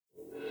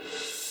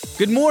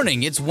Good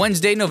morning. It's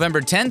Wednesday,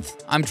 November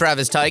 10th. I'm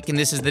Travis Tyke, and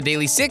this is the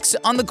Daily 6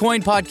 on the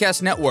Coin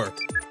Podcast Network.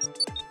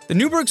 The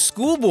Newburgh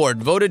School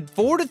Board voted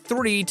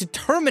 4-3 to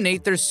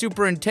terminate their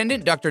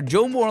superintendent, Dr.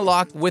 Joe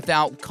Morlock,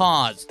 without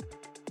cause.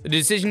 The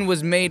decision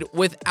was made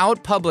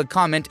without public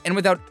comment and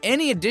without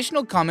any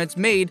additional comments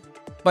made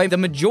by the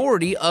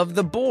majority of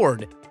the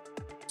board.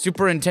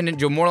 Superintendent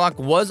Joe Morlock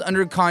was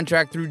under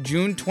contract through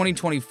June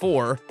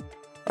 2024.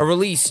 A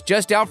release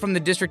just out from the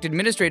district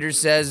administrator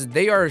says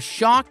they are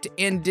shocked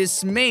and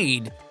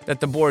dismayed that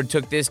the board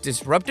took this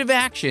disruptive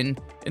action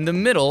in the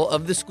middle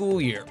of the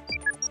school year.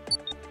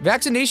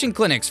 Vaccination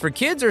clinics for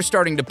kids are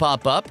starting to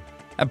pop up.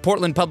 At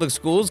Portland Public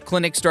Schools,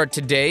 clinics start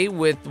today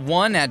with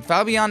one at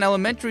Fabian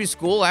Elementary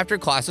School after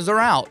classes are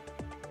out.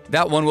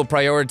 That one will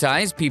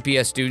prioritize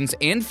PPS students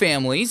and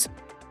families.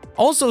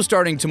 Also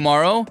starting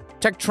tomorrow,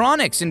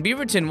 Tektronix in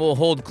Beaverton will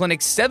hold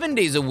clinics 7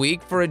 days a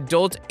week for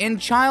adult and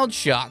child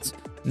shots.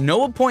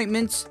 No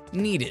appointments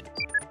needed.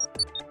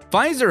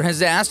 Pfizer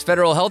has asked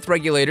federal health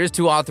regulators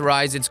to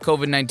authorize its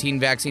COVID-19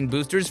 vaccine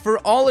boosters for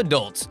all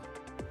adults.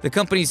 The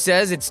company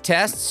says its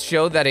tests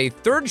show that a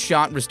third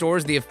shot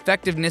restores the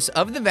effectiveness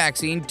of the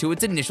vaccine to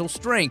its initial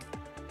strength.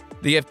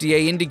 The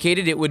FDA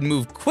indicated it would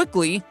move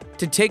quickly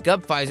to take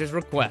up Pfizer's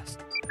request.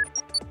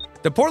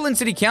 The Portland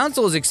City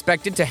Council is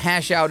expected to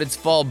hash out its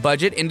fall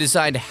budget and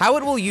decide how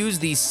it will use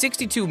the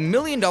 $62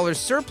 million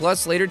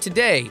surplus later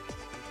today.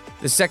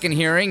 The second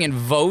hearing and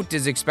vote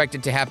is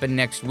expected to happen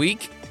next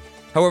week.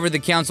 However, the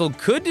council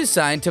could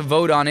decide to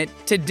vote on it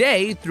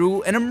today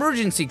through an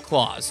emergency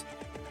clause.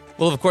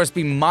 We'll, of course,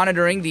 be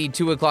monitoring the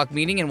 2 o'clock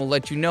meeting and we'll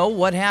let you know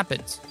what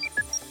happens.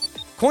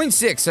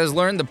 Coin6 has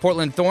learned the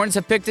Portland Thorns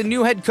have picked a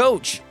new head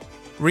coach.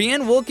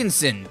 Rhianne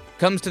Wilkinson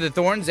comes to the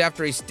Thorns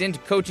after a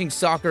stint coaching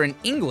soccer in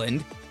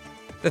England.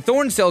 The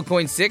Thorns tell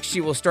Coin6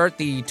 she will start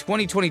the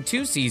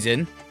 2022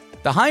 season.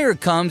 The hire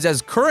comes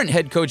as current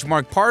head coach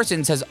Mark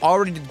Parsons has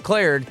already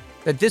declared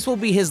that this will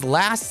be his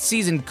last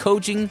season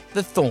coaching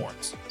the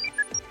Thorns.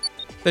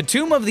 The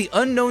Tomb of the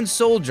Unknown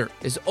Soldier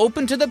is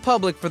open to the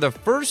public for the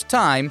first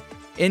time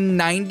in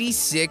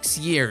 96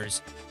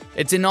 years.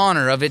 It's in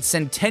honor of its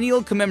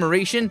centennial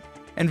commemoration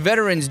and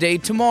Veterans Day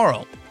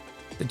tomorrow.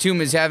 The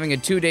tomb is having a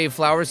 2-day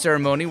flower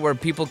ceremony where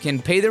people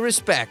can pay their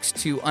respects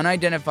to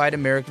unidentified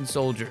American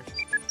soldiers.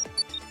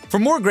 For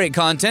more great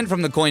content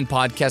from the Coin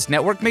Podcast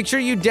Network, make sure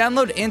you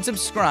download and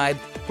subscribe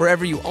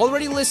wherever you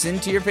already listen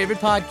to your favorite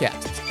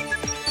podcasts.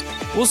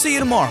 We'll see you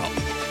tomorrow.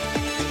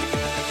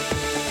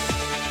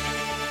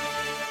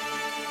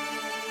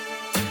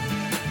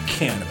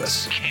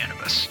 Cannabis.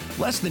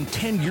 Less than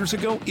 10 years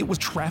ago, it was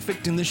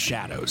trafficked in the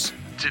shadows.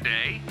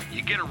 Today,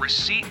 you get a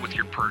receipt with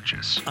your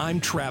purchase. I'm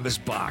Travis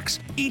Box.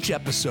 Each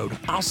episode,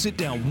 I'll sit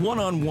down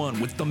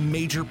one-on-one with the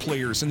major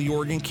players in the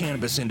Oregon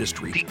cannabis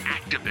industry. The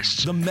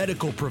activists. The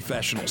medical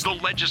professionals. The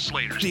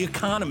legislators. The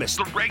economists.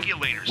 The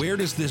regulators. Where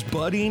does this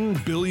budding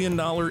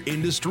billion-dollar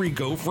industry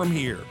go from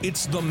here?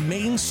 It's the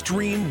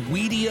Mainstream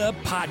Weedia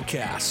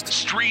Podcast.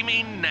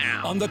 Streaming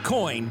now On the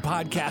Coin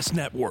Podcast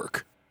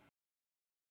Network.